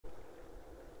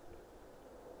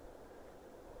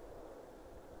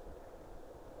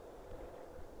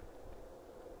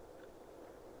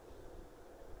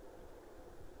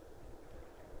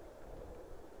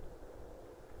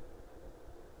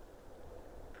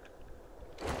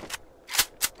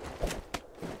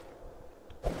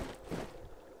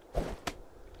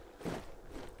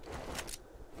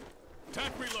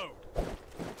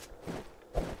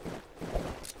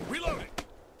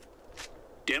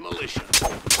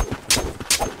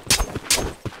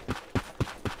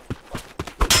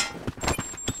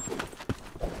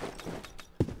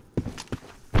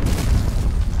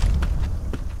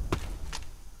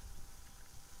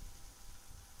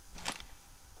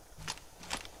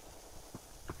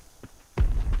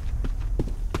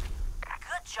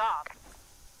job.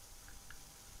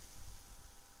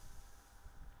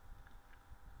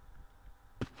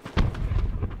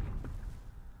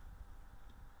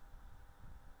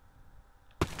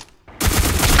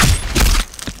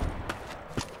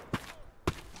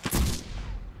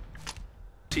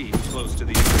 Team close to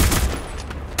the enemy.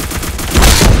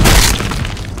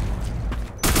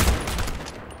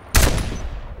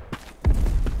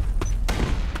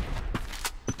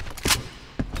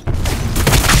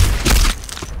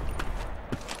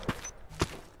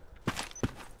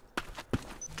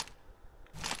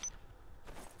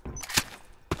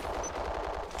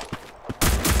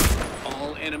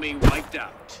 All enemy wiped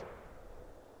out.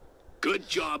 Good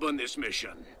job on this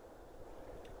mission.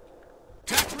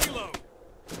 Tech reload.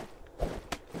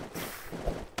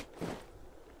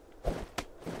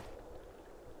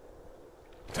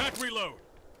 Tech reload.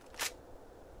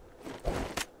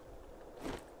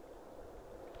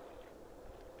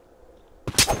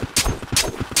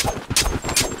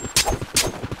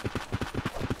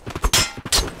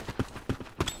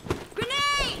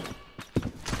 Grenade!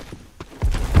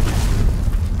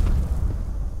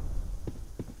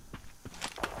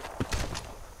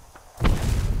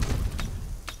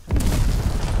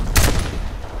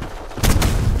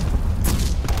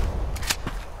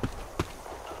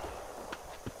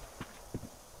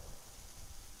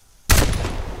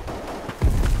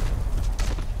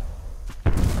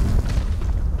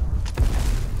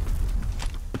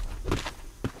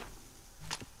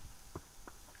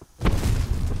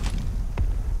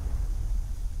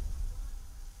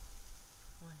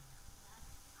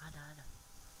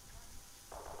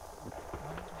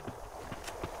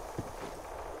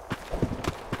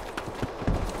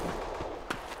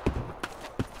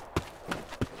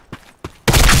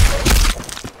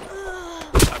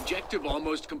 Objective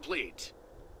almost complete.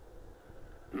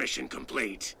 Mission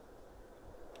complete.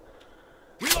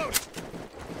 Reload!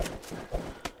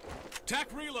 Tac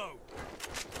reload!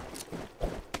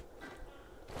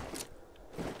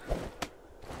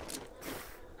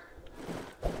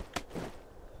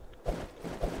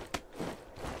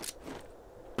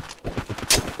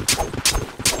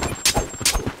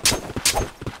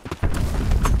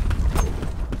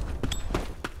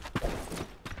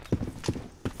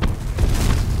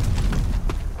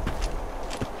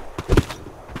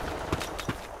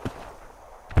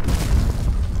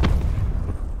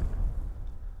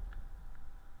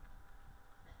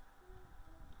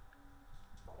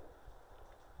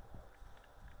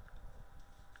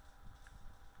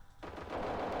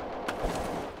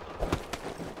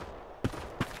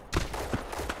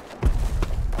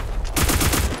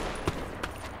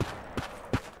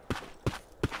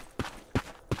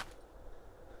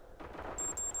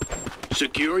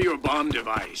 Secure your bomb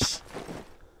device.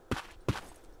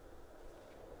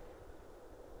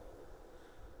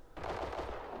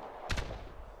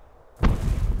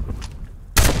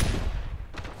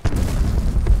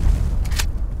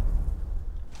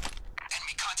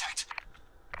 Enemy contact.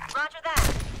 Roger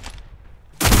that.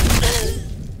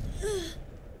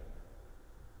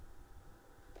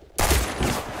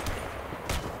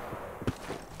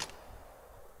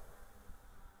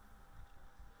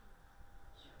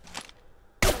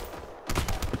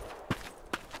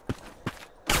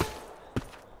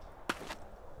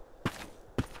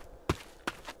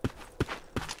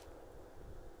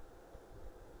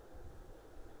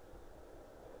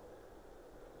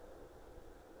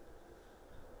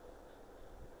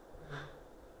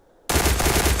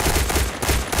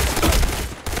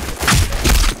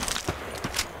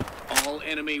 All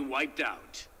enemy wiped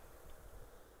out.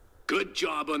 Good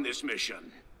job on this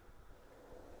mission.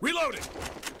 Reloading!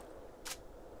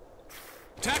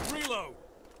 Tac reload!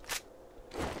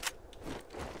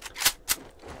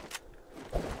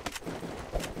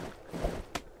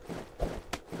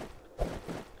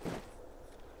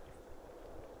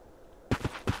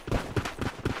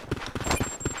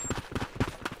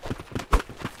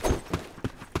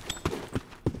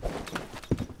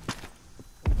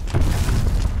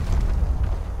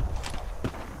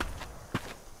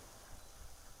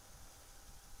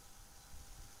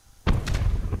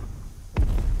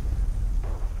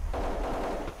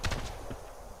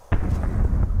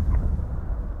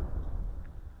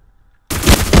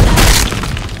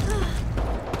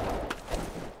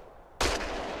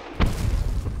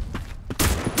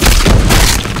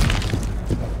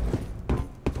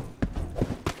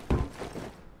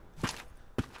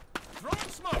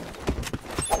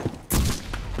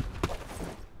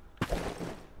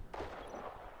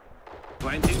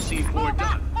 Planting C4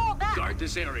 done. Guard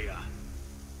this area.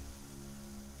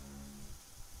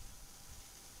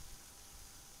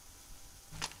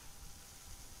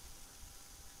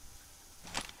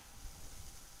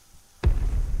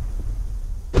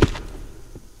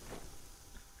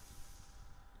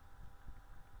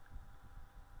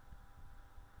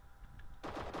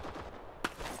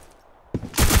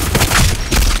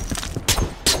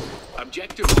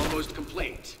 Objective almost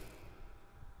complete.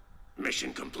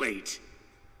 Mission complete.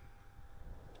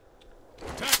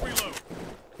 Attack reload.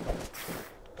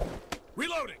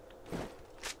 Reloading.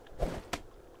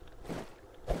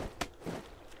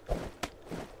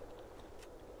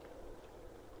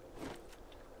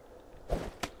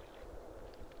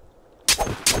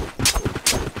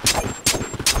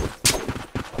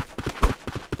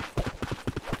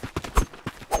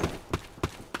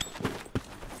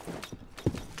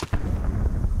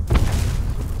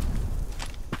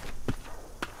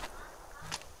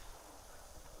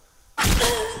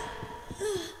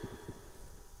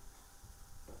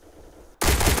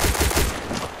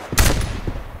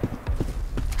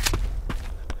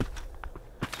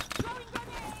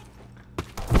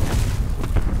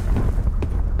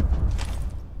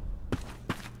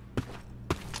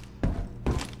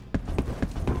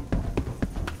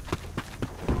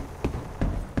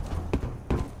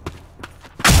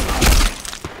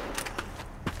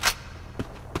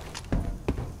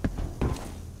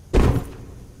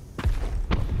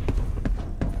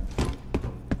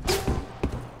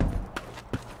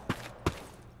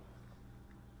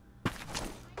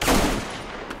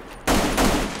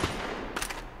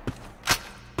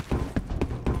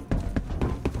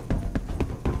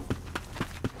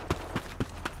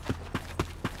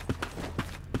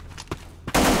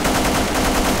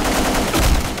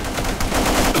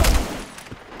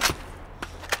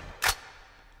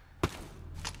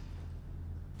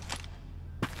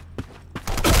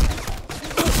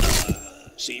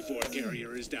 C4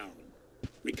 carrier is down.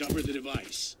 Recover the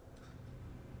device.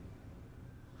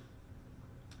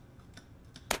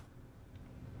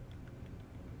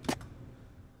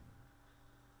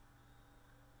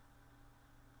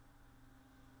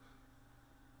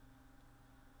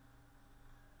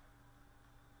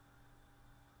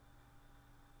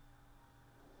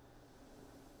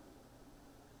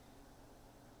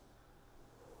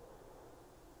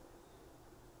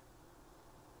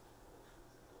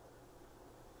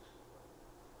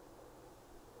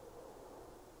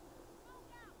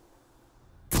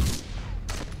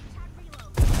 Attack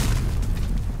reload.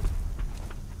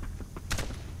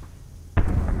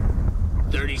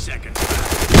 30 seconds.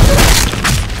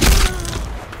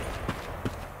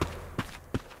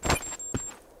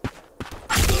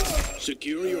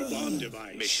 Secure your bomb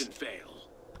device. Mission fail.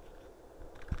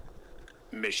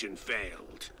 Mission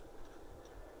failed.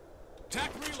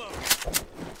 Attack reload.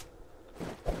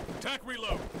 Attack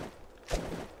reload.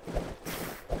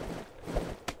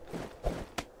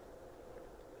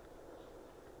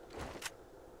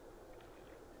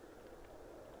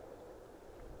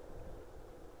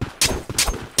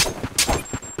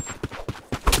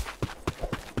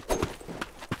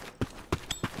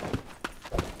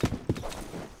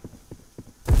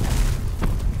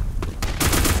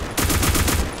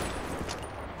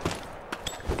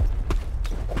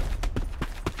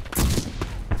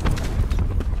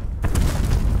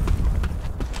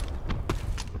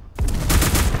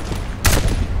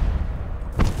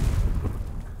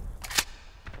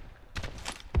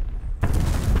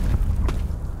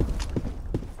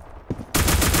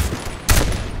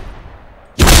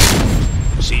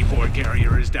 C4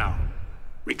 carrier is down.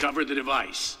 Recover the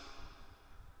device.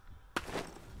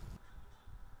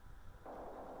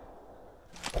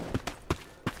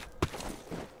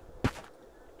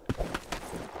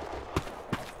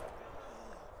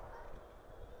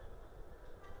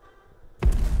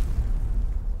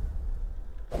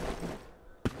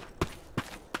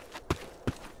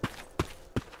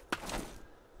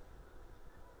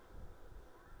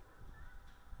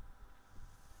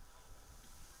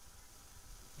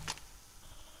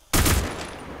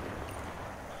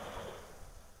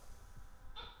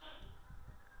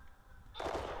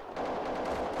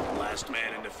 Last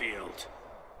man in the field.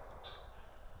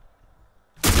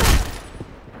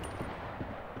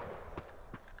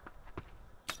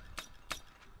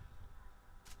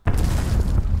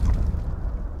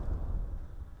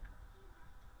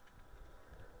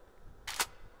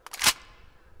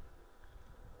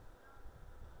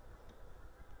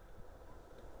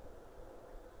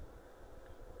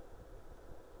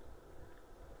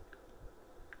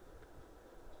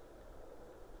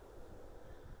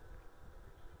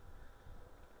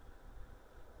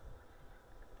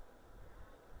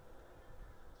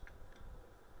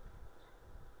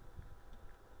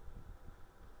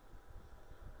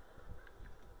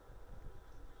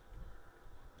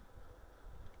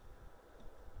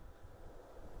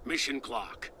 Mission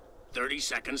clock. 30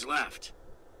 seconds left.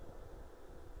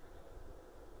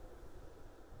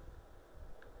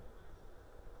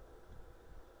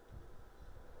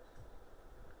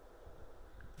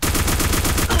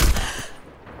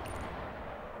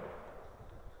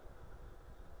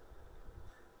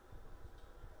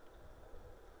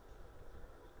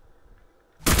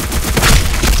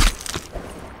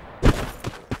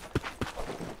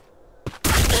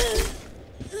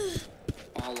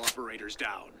 survivors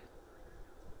down.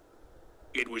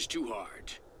 It was too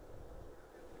hard.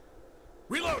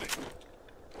 Reloading.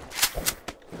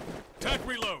 Attack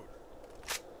reload.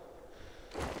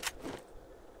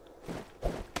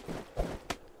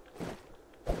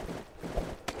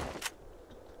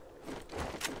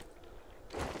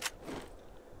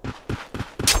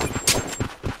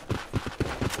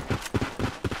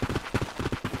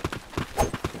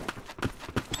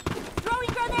 Throwing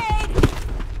grenade!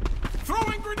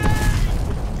 Throwing grenade!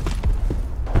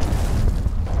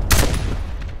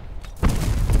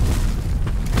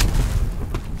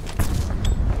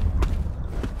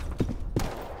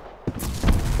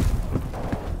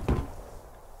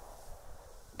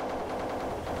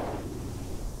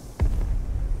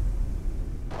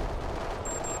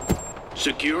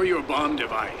 Secure your bomb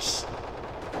device.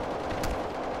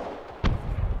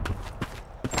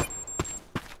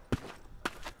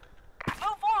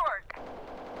 Move forward!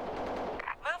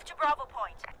 Move to Bravo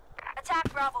Point.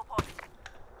 Attack Bravo Point.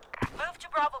 Move to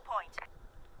Bravo Point.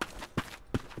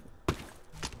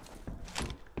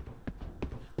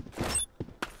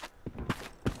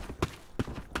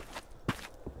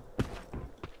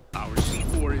 Our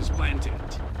C4 is planted.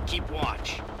 Keep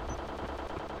watch.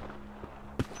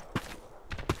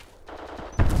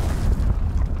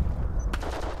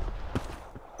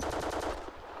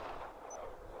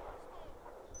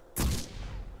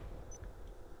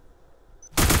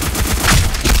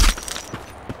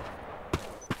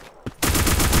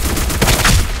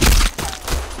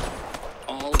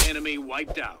 All enemy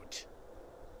wiped out.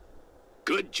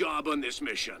 Good job on this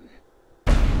mission.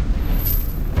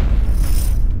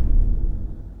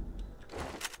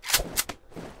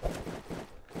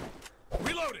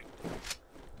 Reloading.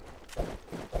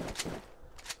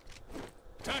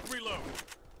 Attack reload.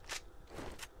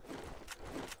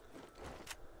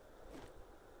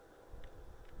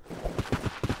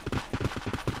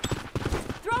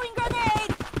 Throwing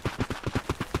grenade!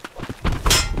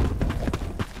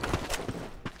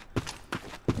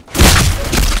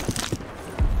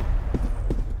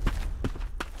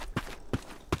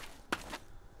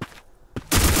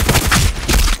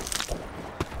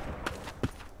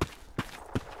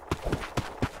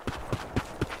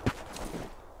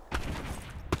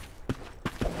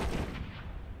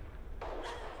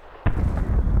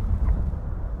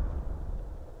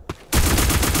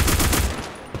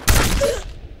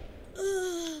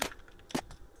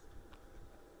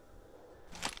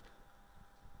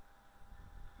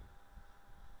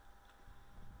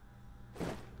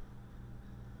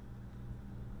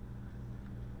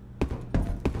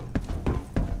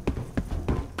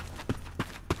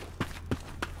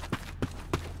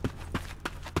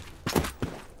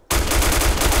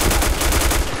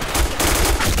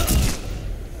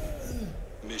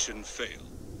 Mission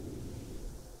failed.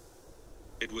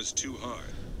 It was too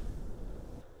hard.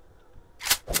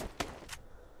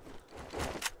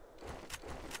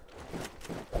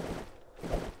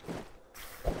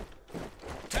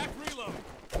 Attack reload.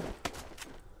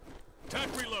 Attack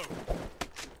reload.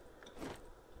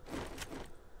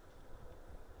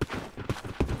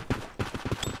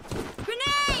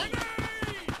 Grenade! Grenade!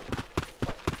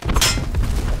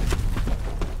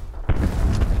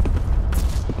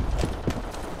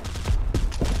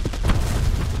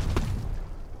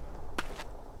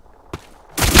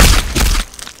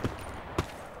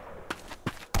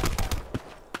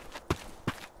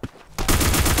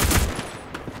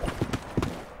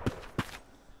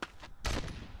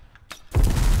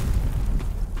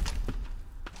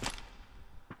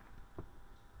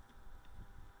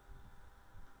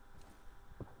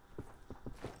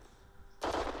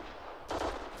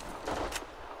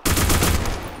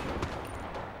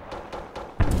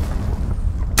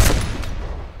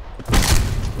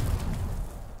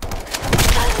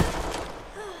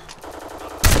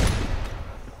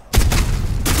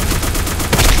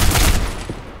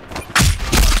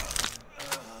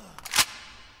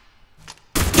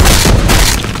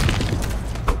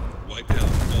 Wiped out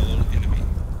all enemy.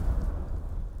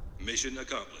 Mission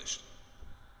accomplished.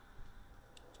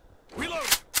 Reload.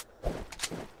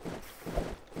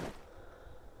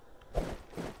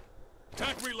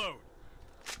 Attack reload.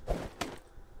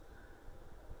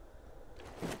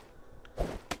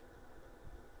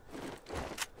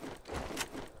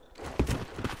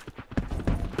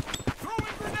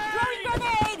 Throwing grenade! Throwing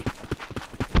grenade!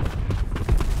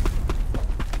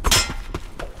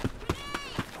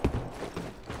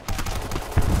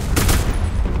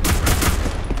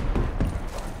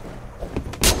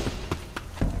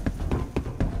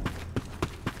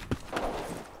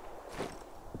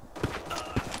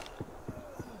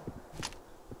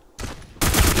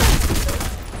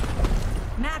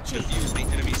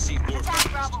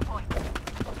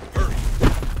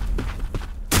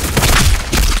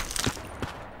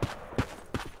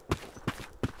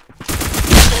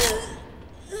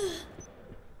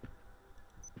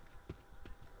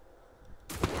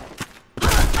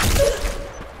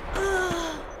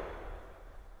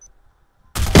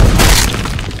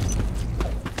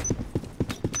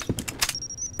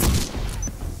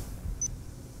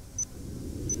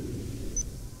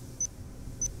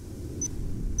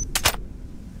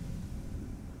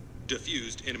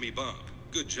 Defused enemy bomb.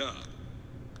 Good job.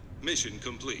 Mission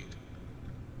complete.